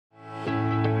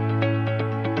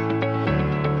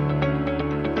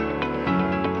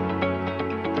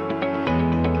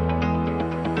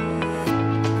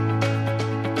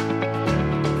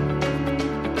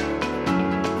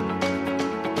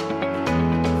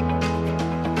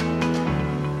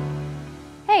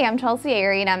I'm Chelsea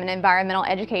Airy, and I'm an Environmental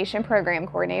Education Program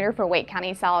Coordinator for Wake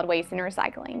County Solid Waste and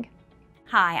Recycling.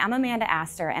 Hi, I'm Amanda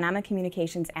Astor, and I'm a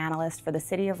Communications Analyst for the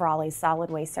City of Raleigh's Solid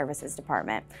Waste Services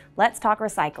Department. Let's talk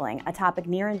recycling, a topic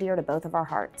near and dear to both of our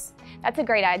hearts. That's a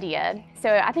great idea.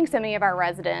 So I think so many of our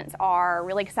residents are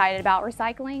really excited about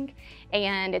recycling,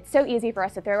 and it's so easy for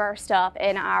us to throw our stuff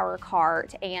in our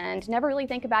cart and never really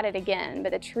think about it again.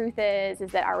 But the truth is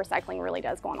that our recycling really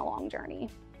does go on a long journey.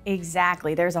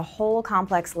 Exactly. There's a whole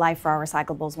complex life for our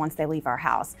recyclables once they leave our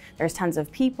house. There's tons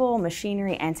of people,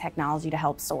 machinery, and technology to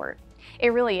help sort. It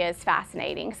really is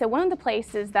fascinating. So one of the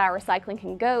places that our recycling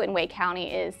can go in Wake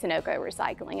County is Sunoco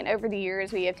Recycling. And over the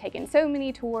years, we have taken so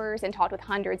many tours and talked with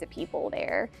hundreds of people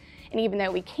there. And even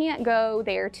though we can't go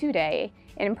there today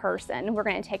in person, we're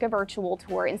going to take a virtual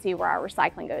tour and see where our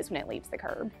recycling goes when it leaves the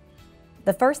curb.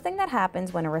 The first thing that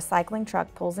happens when a recycling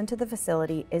truck pulls into the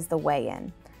facility is the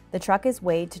weigh-in. The truck is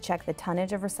weighed to check the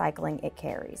tonnage of recycling it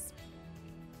carries.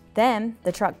 Then,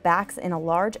 the truck backs in a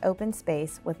large open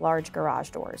space with large garage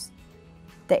doors.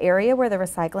 The area where the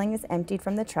recycling is emptied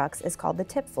from the trucks is called the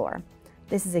tip floor.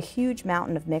 This is a huge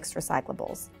mountain of mixed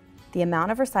recyclables. The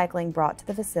amount of recycling brought to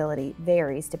the facility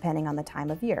varies depending on the time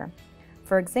of year.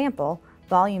 For example,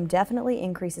 volume definitely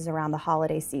increases around the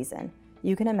holiday season.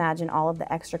 You can imagine all of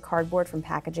the extra cardboard from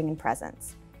packaging and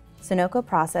presents. Sunoco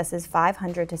processes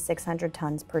 500 to 600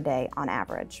 tons per day on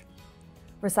average.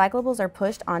 Recyclables are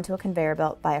pushed onto a conveyor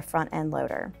belt by a front-end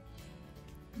loader.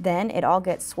 Then it all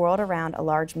gets swirled around a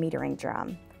large metering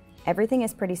drum. Everything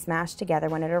is pretty smashed together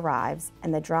when it arrives,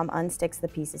 and the drum unsticks the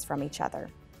pieces from each other.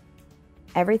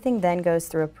 Everything then goes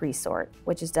through a pre-sort,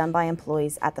 which is done by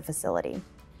employees at the facility.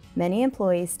 Many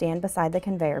employees stand beside the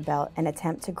conveyor belt and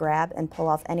attempt to grab and pull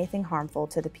off anything harmful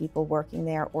to the people working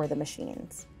there or the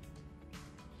machines.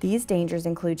 These dangers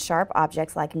include sharp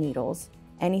objects like needles,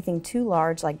 anything too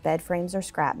large like bed frames or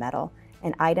scrap metal,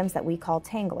 and items that we call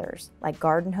tanglers, like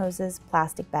garden hoses,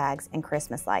 plastic bags, and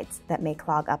Christmas lights that may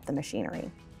clog up the machinery.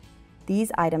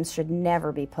 These items should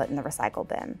never be put in the recycle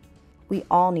bin. We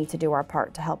all need to do our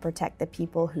part to help protect the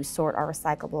people who sort our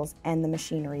recyclables and the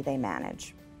machinery they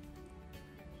manage.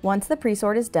 Once the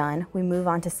pre-sort is done, we move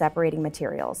on to separating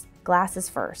materials. Glass is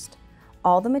first.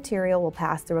 All the material will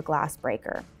pass through a glass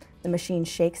breaker. The machine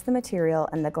shakes the material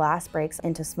and the glass breaks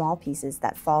into small pieces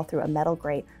that fall through a metal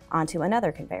grate onto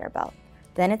another conveyor belt.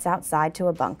 Then it's outside to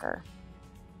a bunker.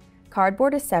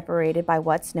 Cardboard is separated by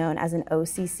what's known as an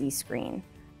OCC screen.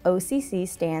 OCC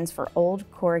stands for Old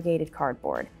Corrugated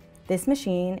Cardboard. This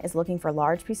machine is looking for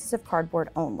large pieces of cardboard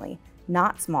only,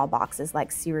 not small boxes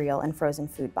like cereal and frozen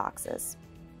food boxes.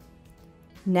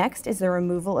 Next is the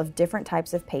removal of different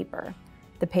types of paper.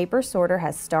 The paper sorter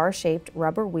has star-shaped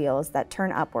rubber wheels that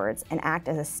turn upwards and act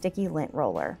as a sticky lint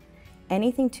roller.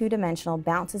 Anything two-dimensional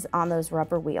bounces on those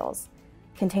rubber wheels.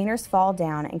 Containers fall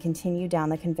down and continue down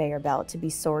the conveyor belt to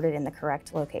be sorted in the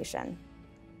correct location.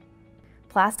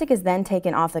 Plastic is then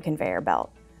taken off the conveyor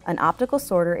belt. An optical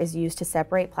sorter is used to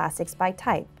separate plastics by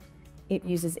type. It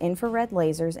uses infrared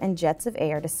lasers and jets of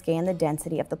air to scan the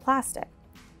density of the plastic.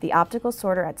 The optical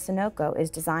sorter at Sunoco is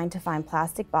designed to find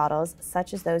plastic bottles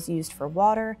such as those used for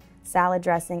water, salad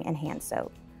dressing, and hand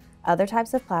soap. Other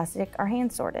types of plastic are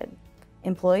hand sorted.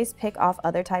 Employees pick off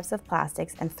other types of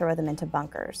plastics and throw them into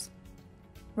bunkers.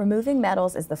 Removing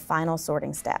metals is the final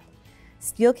sorting step.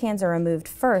 Steel cans are removed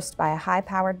first by a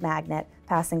high-powered magnet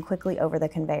passing quickly over the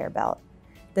conveyor belt.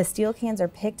 The steel cans are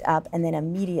picked up and then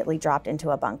immediately dropped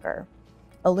into a bunker.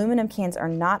 Aluminum cans are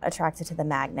not attracted to the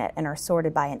magnet and are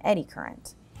sorted by an eddy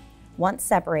current. Once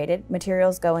separated,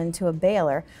 materials go into a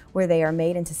baler where they are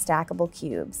made into stackable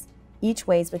cubes. Each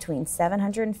weighs between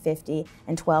 750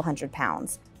 and 1,200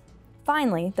 pounds.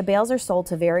 Finally, the bales are sold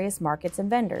to various markets and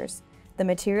vendors. The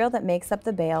material that makes up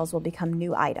the bales will become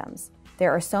new items.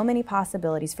 There are so many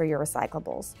possibilities for your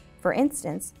recyclables. For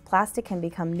instance, plastic can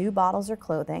become new bottles or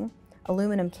clothing,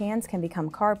 aluminum cans can become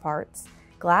car parts,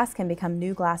 glass can become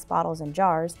new glass bottles and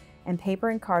jars, and paper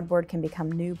and cardboard can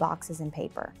become new boxes and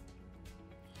paper.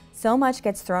 So much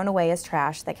gets thrown away as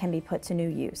trash that can be put to new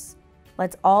use.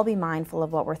 Let's all be mindful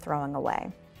of what we're throwing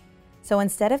away. So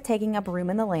instead of taking up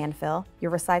room in the landfill, your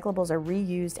recyclables are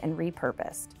reused and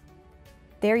repurposed.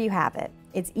 There you have it.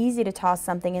 It's easy to toss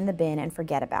something in the bin and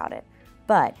forget about it.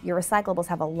 But your recyclables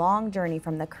have a long journey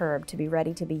from the curb to be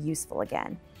ready to be useful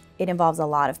again. It involves a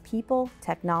lot of people,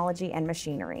 technology, and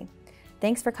machinery.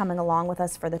 Thanks for coming along with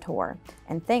us for the tour,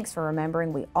 and thanks for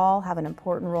remembering we all have an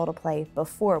important role to play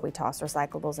before we toss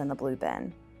recyclables in the blue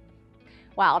bin.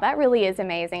 Wow, that really is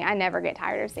amazing. I never get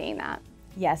tired of seeing that.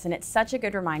 Yes, and it's such a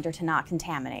good reminder to not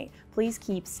contaminate. Please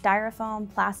keep styrofoam,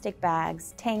 plastic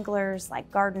bags, tanglers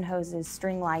like garden hoses,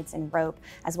 string lights, and rope,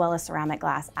 as well as ceramic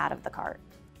glass out of the cart.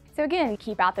 So again,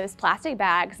 keep out those plastic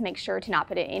bags, make sure to not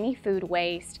put in any food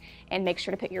waste, and make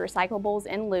sure to put your recyclables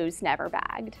in loose, never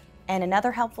bagged. And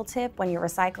another helpful tip, when you're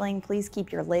recycling, please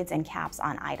keep your lids and caps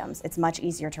on items. It's much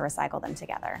easier to recycle them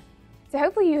together. So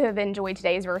hopefully you have enjoyed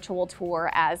today's virtual tour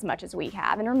as much as we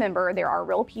have. And remember, there are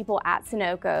real people at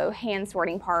Sunoco hand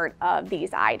sorting part of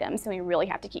these items, so we really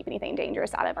have to keep anything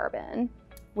dangerous out of our bin.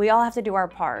 We all have to do our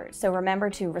part, so remember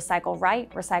to recycle right,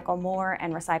 recycle more,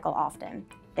 and recycle often.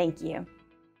 Thank you.